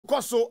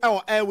koso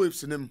e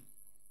airwaves nim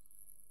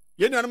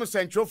ye nuanom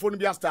sentrofo no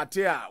bia start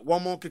a wo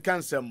mo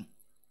kekansem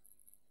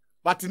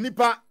but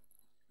nipa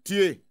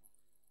tie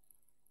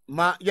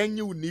ma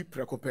yanyi uni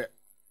prekope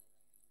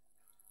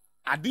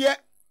ade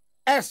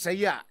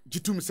eseye a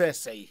gitum se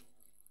eseye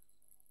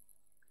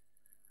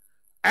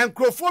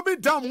enkrofo bi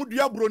down mu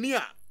dua broni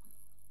a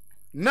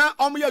na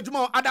omoye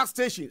adwuma other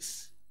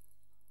stations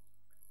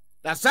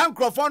da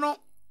sankrofo no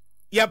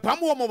ye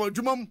pam wo mo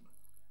adwuma mu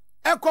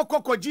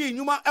ekokokoji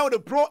nyuma e the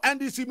pro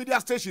NDC media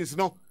stations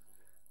no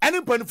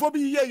any panfo bi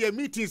ye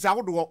meetings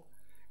ahodo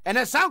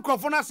ene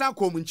sankrofo na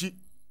sankomunchi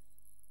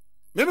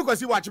me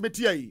because watch me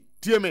tie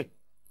me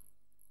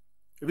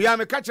we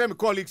am catch me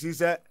colleagues he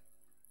said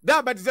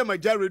that bet say my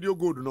radio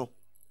gold no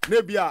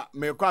na bia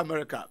me ko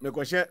America me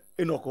ko hye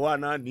enokowa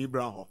na ni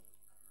brown ho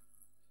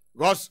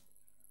because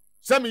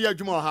some year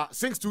adwuma ha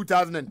since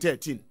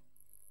 2013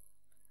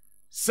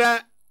 say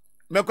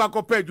me ko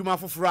akopɛ adwuma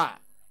foforo a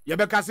ye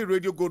be ka say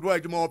radio gold wa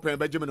adwuma open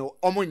be gime no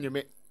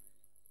omonyeme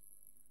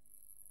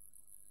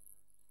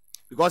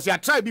because ya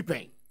try be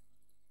pen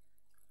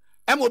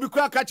em obi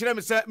kura ka kire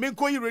me say me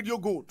nko yi radio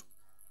gold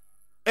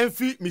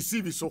enfi me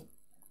CV so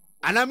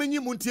ana menyi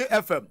muntie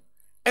FM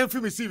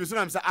enfi me CV so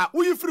na me say ah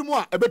uyi firi mu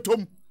a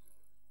ebetom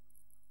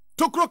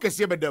tokro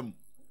kese bedam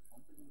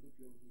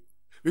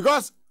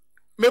because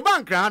me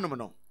bank hanom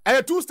no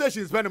 2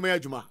 stations be no me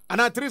adwuma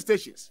ana 3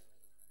 stations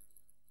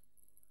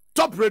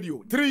top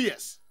radio 3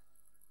 years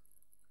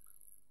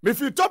me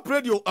fi top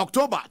radio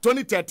October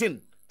 2013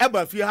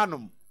 eba fi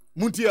hanom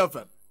muntie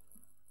FM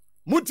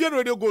muntie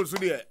radio gold so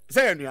de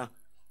say enua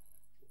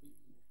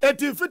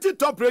 50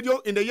 top radio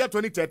in the year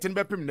 2013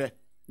 be pim ne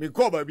me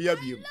call ba bia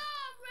biem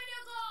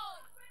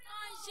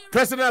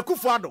President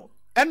Akufo-Addo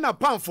enna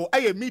pamfo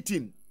aye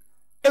meeting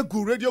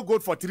egu radio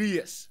gold for 3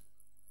 years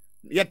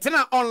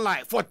yetena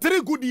online for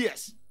 3 good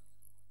years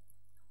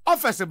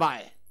office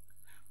buy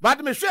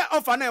but me share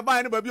offer na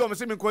buy no ba bi o me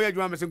se me ko ye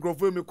adwuma me se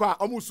nkrofo me kwa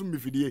omusum me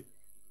fidie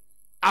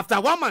after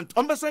 1 month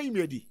on be say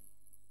imedi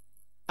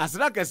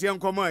asra kese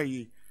nkomo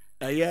ayi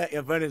eye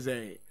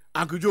evanese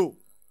akujo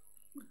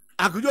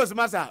se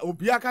masa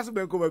obi akase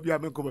benko ba bia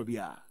menko ba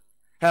bia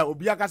he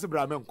obi akase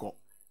bra menko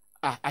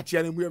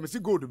achia na mu me se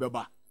gold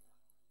beba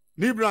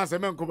ni bra se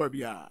menko ba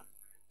bia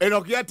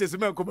enokia te se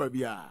menko ba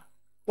bia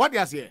what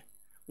you say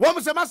wo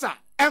me se masa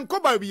enko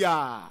ba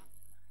bia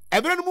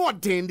ebere no mu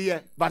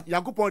odende but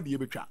yakopon de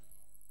betwa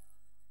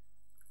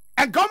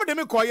enkom de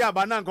me ko ya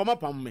ba na enkom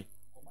pam me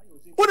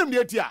unim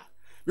de tia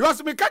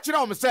because me catch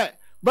na o me say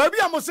ba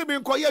bia mo se me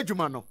nko ya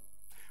adwuma no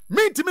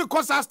me ntimi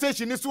kosa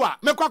station ni so a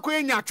me kwakọ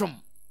enya atwom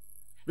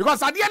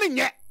because ade ne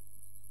nye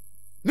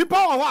nipa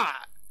wo a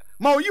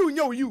ma oyi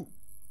unya oyi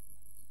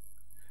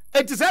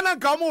etisena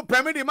nka mo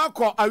permit ma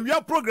ko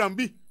awia program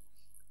bi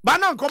ba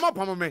na nko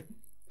pam me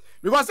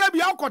because e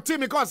bia akote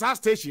me kosa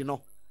station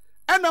no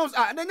announce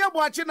na nya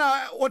bo achi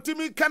na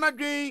otimi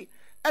kanadwen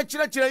e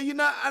kire yi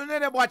na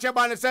ne bo achi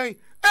ba ne sen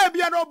e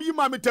bia na obi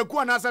ma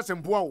metaku na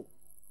asesempo o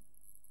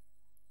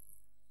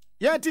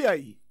ye ti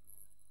ayi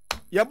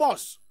ye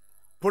boss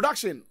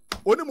production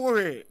oni mo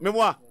he me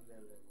mo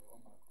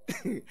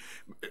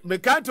me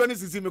kan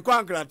 2016 me kwa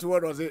ankra to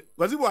word say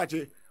gozi bo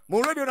achi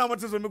mo radio na mo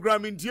teso me gra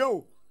me ntie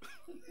o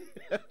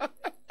I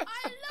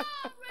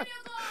love radio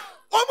go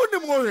o mo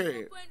ni mo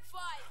he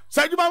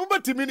say you ma mo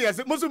betimi ne ye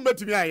mo so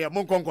betimi aye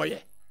mo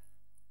nkonkoye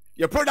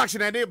ye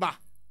production e dey ba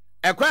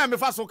e kwa me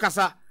fa so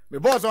kasa me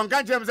boss on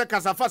kan jam say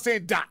kasa fa say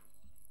da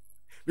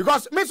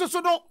because me so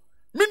no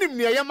minim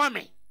ne ye ma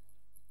me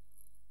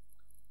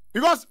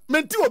because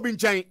menti obi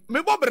nchan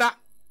me bobra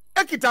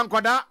ekita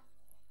nkoda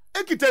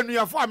ekita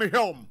nuafo a me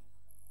hwem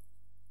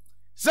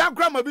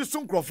sankra ma bi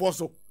so nkrofo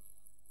so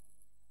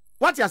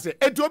what you say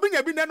enti obi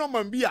nya bi ne no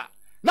man bi a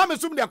na me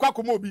sum de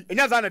akwakomo obi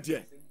enya za na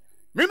tie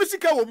me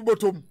misika wo bi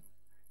botom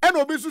e na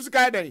obi su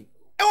sika den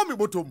e wo mi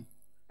botom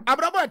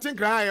abrabo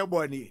atinkra ha ye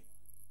bo ani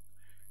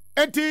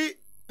enti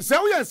se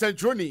wo ye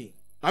nsantroni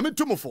ami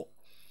tumofo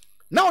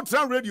na o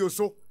tran radio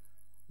so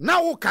na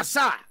wo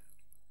kasa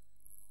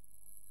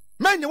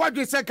menye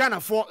wadwe se kana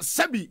for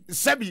sabi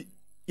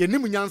ye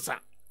nim nyansa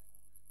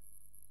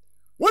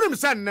wonim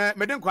se na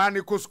meden kwa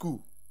ne ko school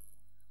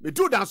me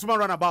do dance man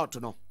run about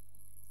no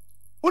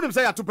wonim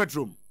se ya to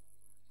petrol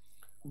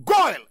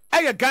goil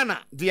eye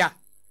Ghana dia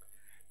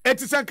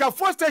etisanka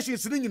 4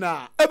 stations ni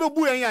nyina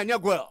ebebu yan anya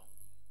goil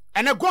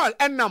ene goil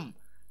enam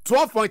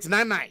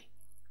 12.99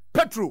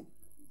 petrol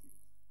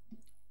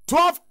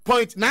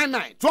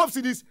 12.99 12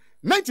 cedis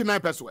 99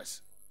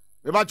 pesos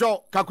we ba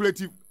jo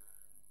calculative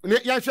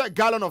ya share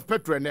gallon of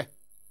petrol ne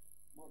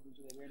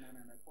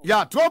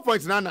yeah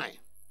 12.99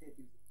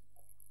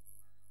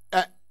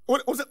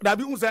 that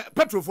be unse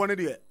petrol for ne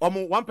de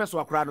omo 1 peso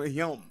akra no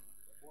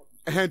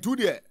ehia two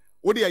de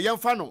wo de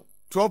yemfa no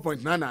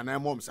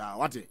 12.99 mom sa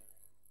what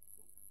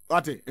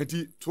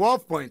enti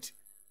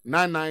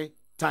 12.99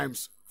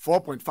 times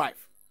 4.5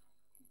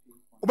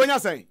 obenya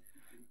say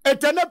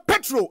etene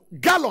petrol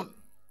gallon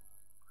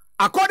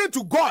according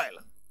to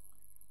goil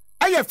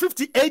aye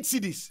 58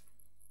 cedis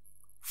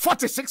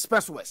 46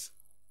 pesos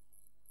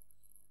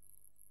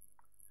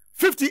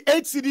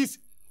 58 cedis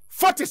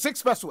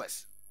 46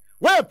 pesos.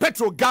 Where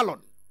petrol gallon?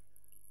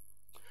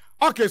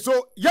 Okay,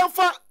 so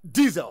Yanfa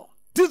diesel.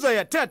 Diesel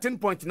is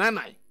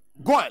 13.99.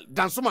 Goil,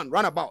 Dansuman,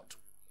 runabout.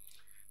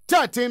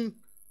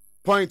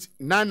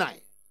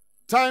 13.99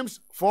 times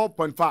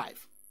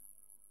 4.5.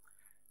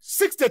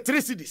 63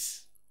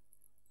 cedis.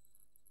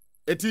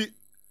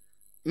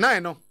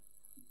 89 no.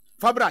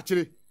 Fabra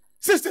actually.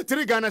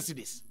 63 Ghana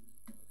cedis.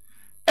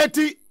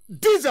 80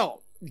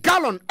 diesel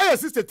gallon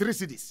 63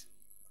 cedis.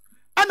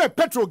 And a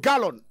petrol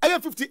gallon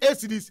 58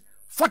 cedis,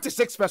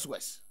 46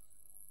 pesos.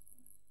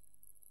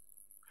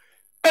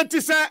 And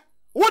it say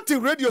what the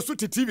radio so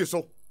to TV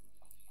so.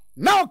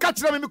 Now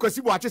catch them because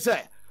you watch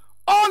say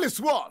all is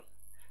well.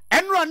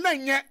 And run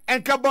nine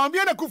and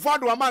kabambia na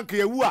kufado amanke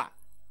yewa.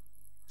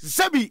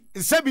 Sebi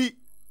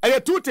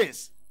two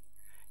things.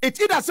 It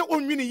either say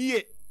onwini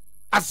ye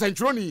as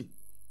centroni.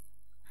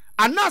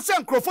 And now say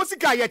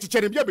crofosika ye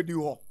chicherebia bedi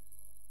ho.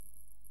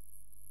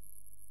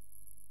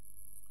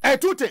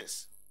 Two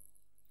things.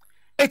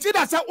 It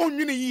either say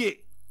onwini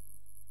ye.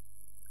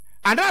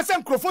 And now say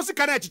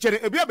crofosika na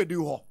chicherebia bedi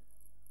ho.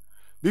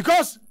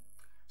 Because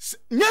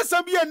yes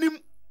be anim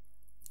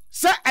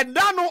say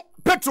edano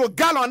petrol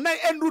gallon na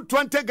endu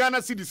 20 Ghana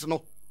cedis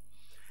no.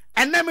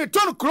 And then me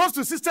turn close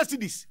to 60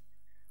 cedis.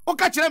 O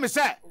ka kire me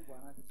say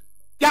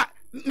yeah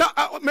no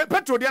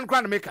petrol dey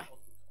nkran maker.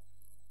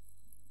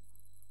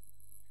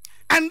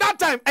 And that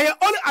time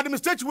only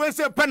administration wey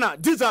say penna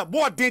diesel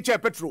board dey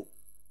check petrol.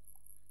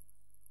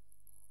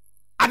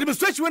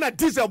 Administration wey na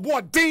diesel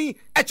board dey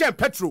check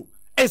petrol.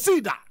 E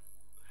see that.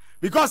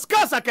 Because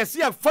cars I can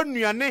see a fun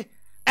nuane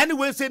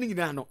anyway saying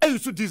no e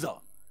use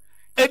diesel.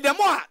 E the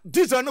more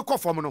diesel no come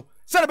from no.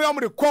 Say be omo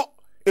dey call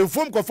e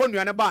form go for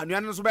nuane ba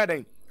nuane so be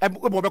den e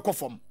bo be come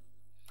from.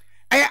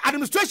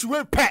 Administration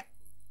wey pay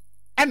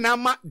and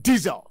nama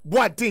diesel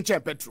board dey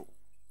check petrol.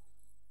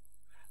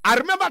 I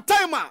remember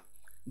time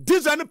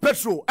diesel and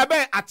petrol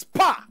ebe at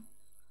par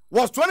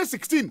was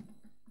 2016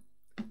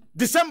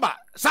 December.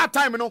 That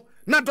time no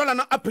na dollar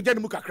na apagya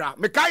mu kakra.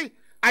 Me kai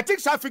I think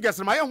some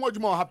figures my own what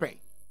more happen.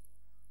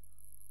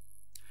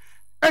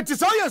 It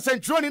is all your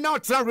century now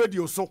try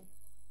radio so.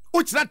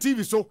 Uchna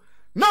TV so.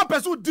 Now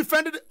person who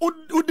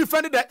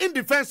defended the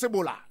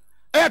indefensible.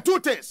 Two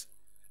things.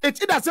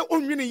 It's either say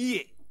onwini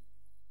ye.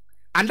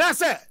 And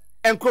that's it.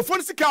 And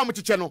microphone sika o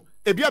mchiche no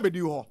ebia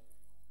bedi ho.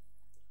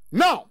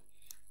 Now,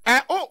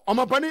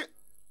 omapani